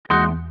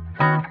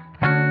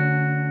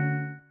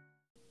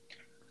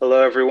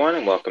Hello, everyone,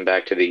 and welcome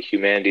back to the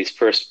Humanities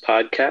First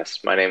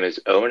podcast. My name is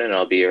Owen, and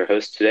I'll be your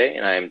host today,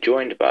 and I am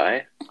joined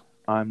by...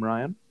 I'm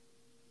Ryan.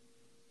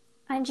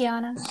 I'm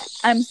Jianna.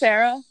 I'm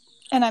Sarah.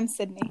 And I'm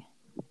Sydney.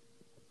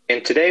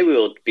 And today we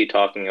will be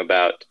talking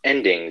about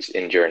endings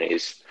in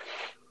journeys.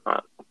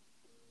 We're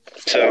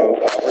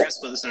going to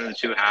split this into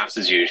two halves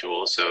as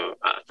usual.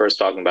 First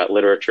talking about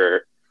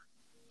literature.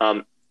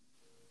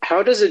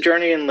 How does a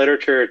journey in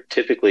literature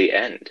typically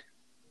end?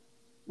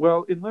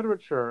 Well, in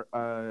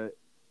literature,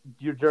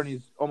 your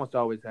journeys almost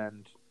always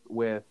end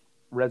with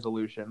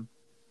resolution.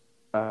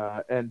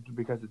 And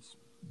because it's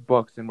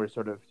books and we're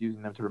sort of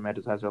using them to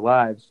romanticize our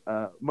lives,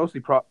 mostly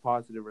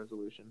positive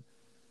resolution.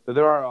 So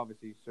there are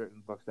obviously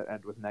certain books that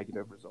end with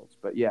negative results.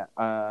 But yeah,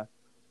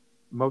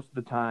 most of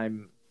the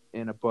time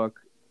in a book,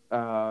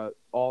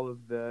 all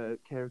of the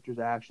characters'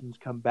 actions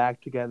come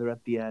back together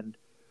at the end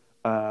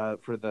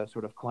for the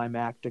sort of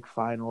climactic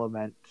final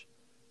event.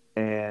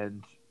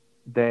 And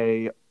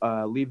they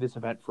leave this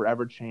event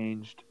forever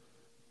changed.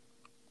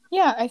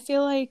 Yeah, I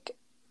feel like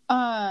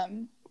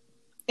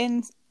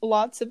in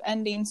lots of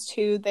endings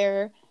too,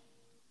 there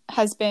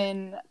has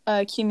been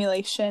a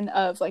accumulation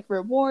of like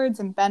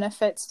rewards and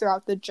benefits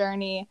throughout the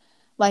journey.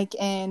 Like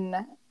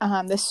in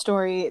this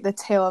story, The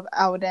Tale of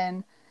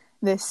Audun,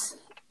 this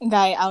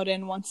guy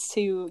Audun wants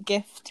to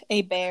gift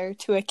a bear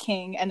to a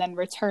king and then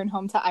return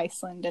home to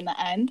Iceland in the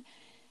end.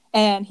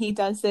 And he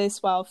does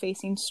this while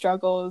facing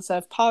struggles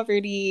of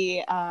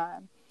poverty.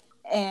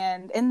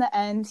 And in the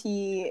end,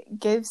 he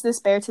gives this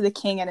bear to the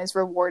king and is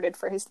rewarded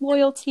for his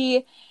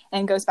loyalty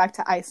and goes back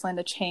to Iceland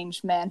a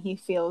changed man. He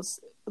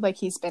feels like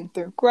he's been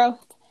through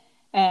growth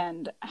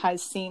and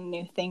has seen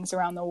new things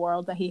around the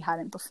world that he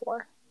hadn't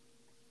before.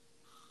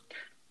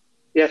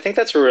 Yeah, I think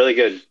that's a really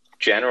good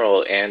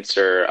general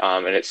answer.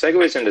 And it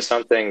segues into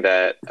something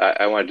that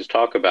I wanted to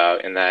talk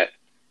about in that,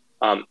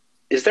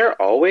 is there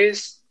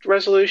always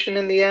resolution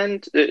in the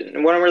end?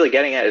 What I'm really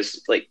getting at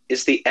is, like,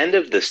 is the end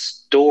of the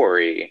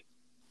story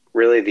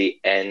really the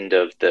end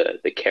of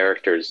the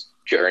character's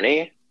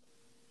journey?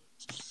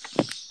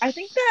 I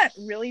think that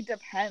really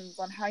depends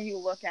on how you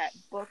look at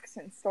books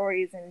and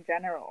stories in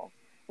general.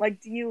 Like,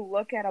 do you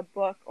look at a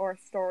book or a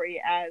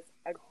story as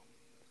a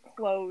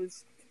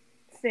closed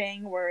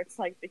thing where it's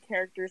like the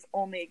characters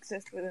only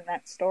exist within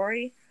that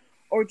story?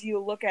 Or do you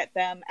look at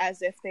them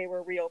as if they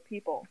were real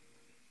people?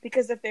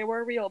 Because if they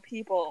were real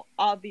people,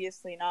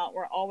 obviously not.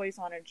 We're always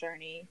on a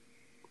journey.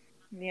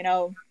 You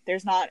know,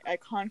 there's not a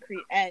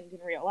concrete end in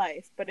real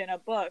life. But in a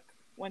book,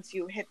 once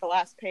you hit the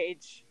last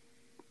page,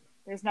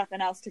 there's nothing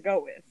else to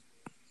go with.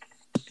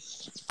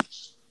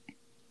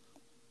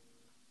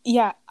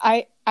 Yeah,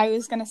 I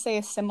was going to say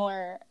a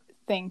similar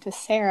thing to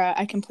Sarah.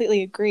 I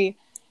completely agree.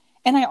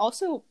 And I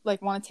also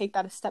want to take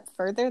that a step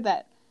further,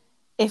 that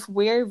if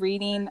we're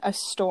reading a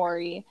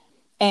story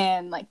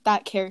and like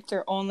that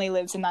character only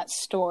lives in that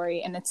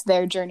story and it's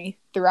their journey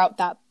throughout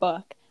that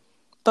book,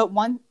 but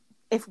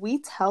if we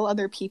tell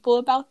other people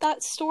about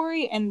that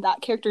story and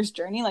that character's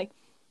journey, like,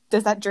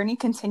 does that journey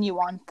continue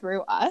on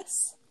through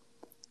us?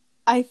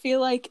 I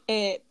feel like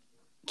it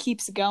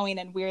keeps going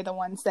and we're the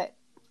ones that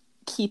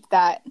keep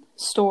that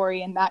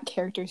story and that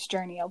character's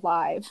journey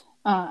alive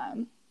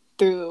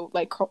through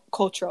like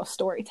cultural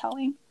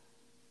storytelling.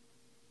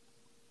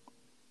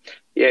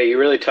 Yeah, you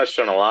really touched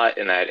on a lot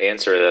in that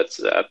answer. That's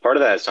part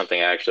of that is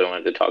something I actually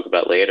wanted to talk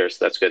about later,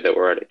 so that's good that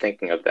we're already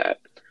thinking of that.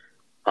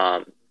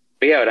 But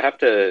yeah, I'd have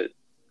to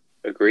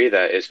agree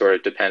that it sort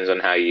of depends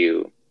on how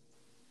you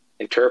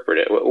interpret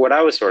it. What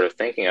I was sort of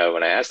thinking of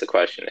when I asked the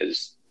question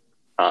is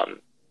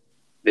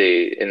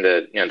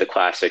the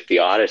classic The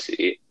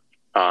Odyssey.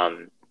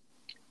 I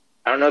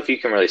don't know if you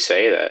can really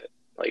say that.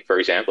 Like, for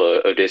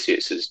example,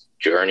 Odysseus's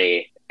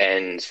journey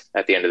ends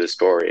at the end of the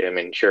story. I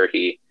mean, sure,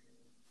 he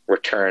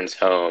returns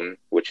home,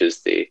 which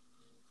is the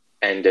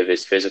end of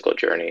his physical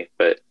journey,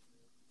 but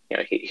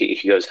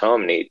he goes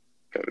home and he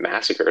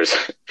massacres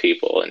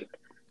people and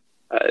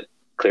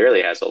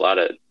clearly has a lot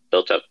of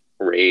built up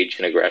rage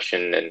and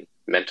aggression and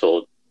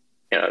mental,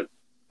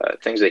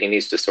 things that he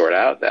needs to sort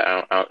out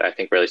that I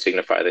think really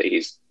signify that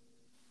he's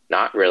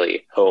not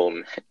really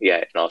home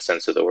yet in all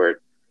sense of the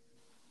word.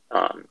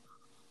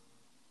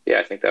 Yeah,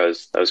 I think that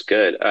was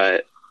good.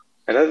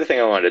 Another thing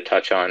I wanted to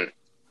touch on: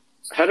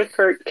 how do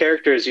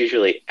characters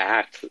usually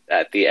act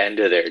at the end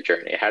of their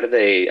journey? How do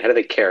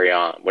they carry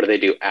on? What do they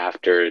do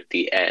after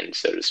the end,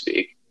 so to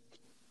speak?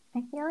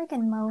 I feel like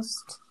in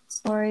most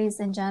stories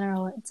in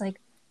general, it's like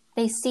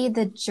they see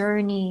the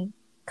journey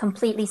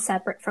completely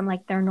separate from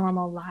like their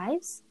normal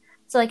lives.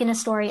 So like in a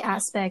story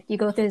aspect, you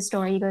go through the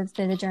story, you go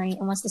through the journey,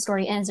 and once the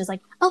story ends, it's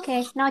like,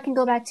 okay, now I can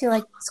go back to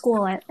like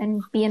school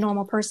and be a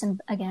normal person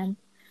again.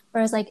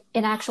 Whereas like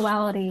in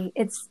actuality,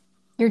 it's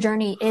your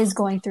journey is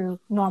going through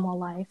normal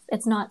life.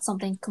 It's not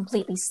something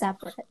completely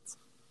separate.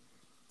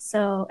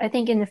 So I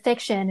think in the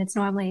fiction, it's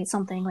normally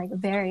something like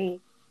very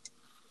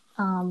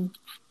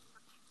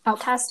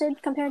outcasted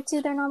compared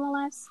to their normal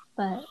lives.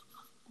 But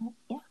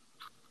yeah.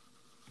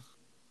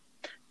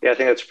 Yeah, I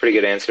think that's a pretty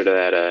good answer to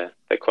that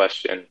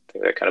question. I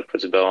think that kind of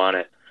puts a bow on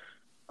it.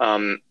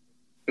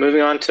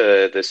 moving on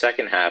to the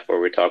second half where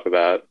we talk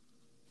about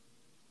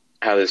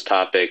how this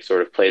topic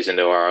sort of plays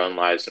into our own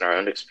lives and our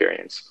own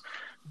experience.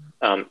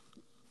 Um,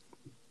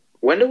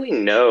 when do we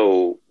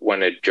know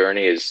when a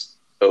journey is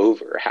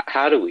over?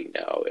 How do we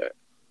know?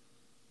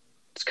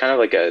 It's kind of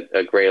like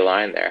a gray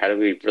line there. How do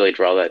we really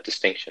draw that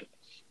distinction?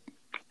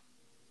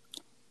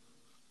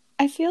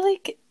 I feel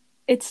like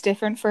it's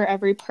different for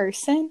every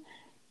person,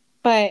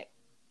 but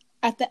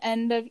at the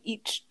end of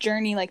each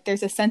journey, like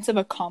there's a sense of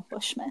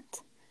accomplishment.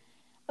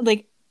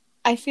 Like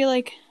I feel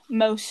like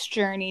most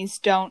journeys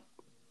don't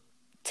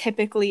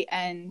typically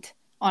end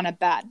on a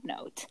bad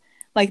note.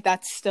 Like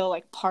that's still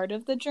like part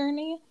of the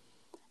journey,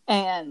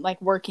 and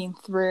like working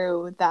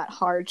through that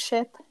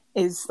hardship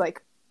is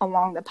like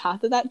along the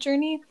path of that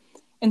journey.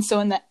 And so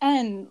in the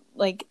end,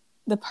 like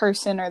the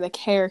person or the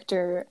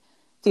character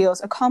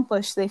feels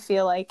accomplished. They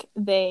feel like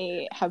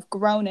they have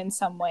grown in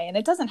some way, and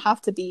it doesn't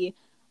have to be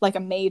like a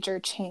major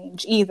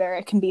change either.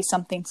 It can be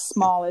something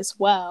small as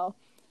well,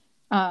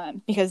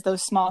 because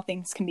those small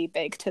things can be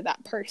big to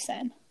that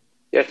person.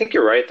 Yeah, I think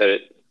you're right that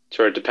it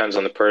sort of depends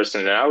on the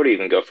person, and I would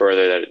even go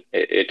further that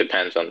it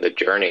depends on the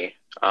journey.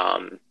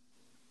 And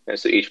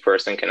so each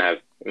person can have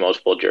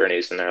multiple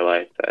journeys in their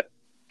life that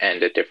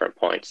end at different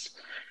points.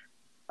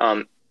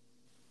 Um,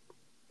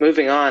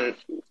 moving on,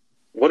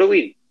 what do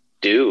we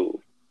do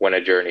when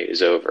a journey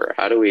is over?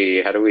 How do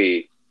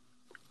we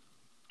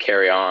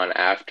carry on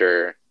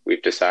after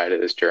we've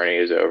decided this journey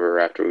is over,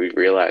 after we've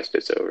realized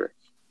it's over?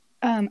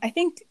 I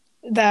think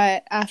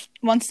that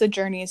once the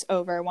journey is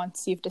over,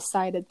 once you've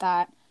decided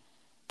that,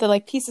 the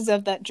like pieces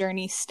of that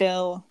journey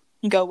still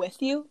go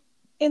with you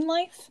in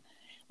life,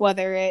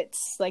 whether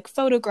it's like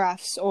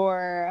photographs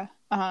or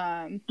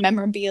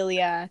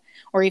memorabilia,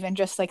 or even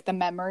just like the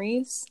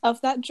memories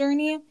of that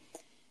journey.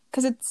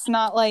 Because it's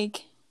not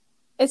like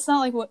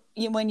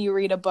when you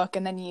read a book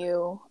and then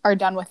you are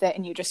done with it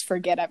and you just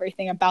forget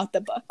everything about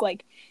the book.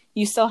 Like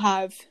you still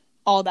have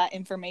all that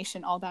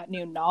information, all that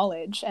new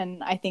knowledge,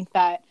 and I think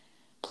that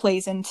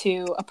plays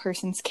into a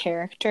person's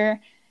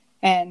character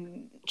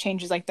and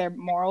changes like their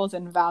morals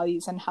and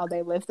values and how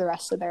they live the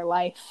rest of their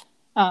life,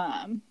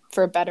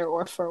 for better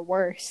or for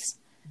worse.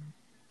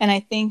 And I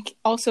think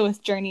also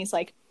with journeys,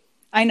 like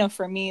I know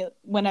for me,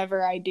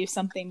 whenever I do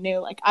something new,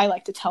 like I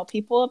like to tell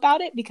people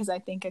about it because I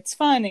think it's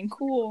fun and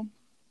cool.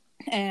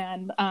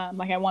 And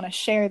like I want to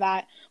share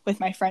that with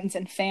my friends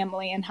and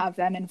family and have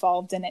them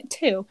involved in it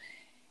too.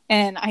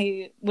 And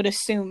I would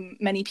assume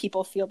many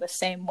people feel the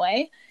same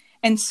way.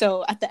 And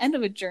so at the end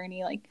of a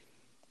journey, like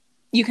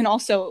you can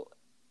also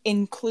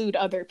include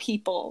other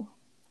people,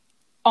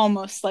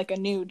 almost like a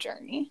new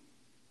journey.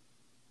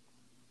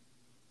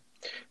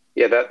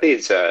 Yeah, that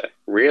leads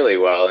really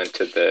well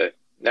into the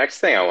next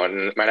thing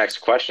my next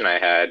question I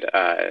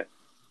had,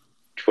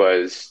 which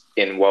was,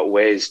 in what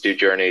ways do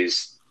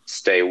journeys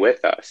stay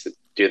with us?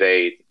 Do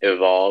they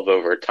evolve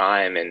over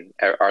time, and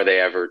are they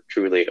ever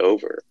truly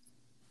over?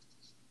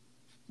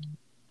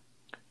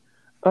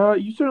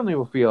 You certainly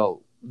will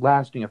feel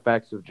lasting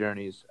effects of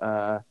journeys.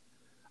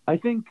 I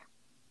think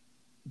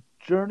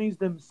journeys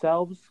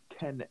themselves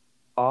can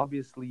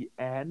obviously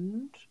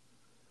end,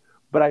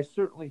 but I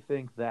certainly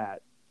think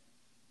that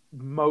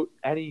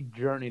any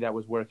journey that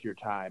was worth your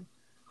time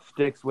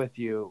sticks with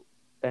you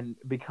and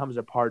becomes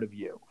a part of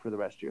you for the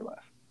rest of your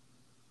life.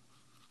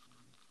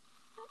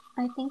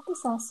 I think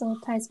this also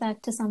ties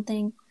back to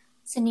something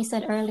Sydney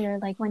said earlier,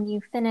 like when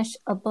you finish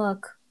a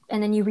book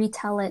and then you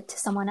retell it to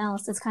someone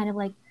else, it's kind of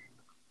like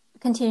a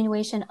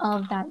continuation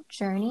of that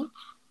journey.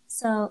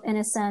 So in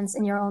a sense,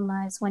 in your own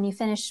lives, when you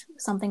finish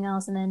something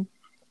else and then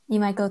you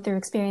might go through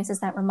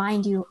experiences that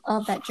remind you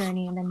of that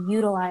journey and then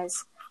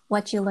utilize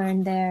what you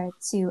learned there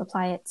to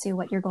apply it to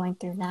what you're going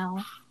through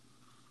now.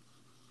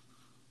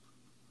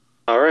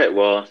 All right.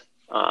 Well,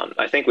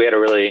 I think we had a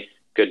really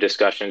good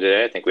discussion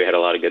today. I think we had a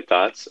lot of good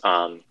thoughts.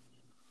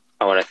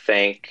 I want to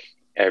thank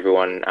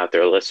everyone out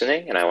there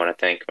listening, and I want to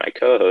thank my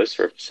co-host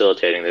for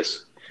facilitating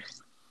this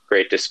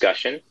great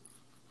discussion.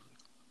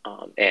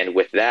 And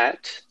with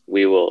that,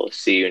 we will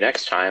see you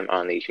next time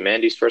on the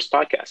Humanities First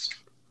podcast.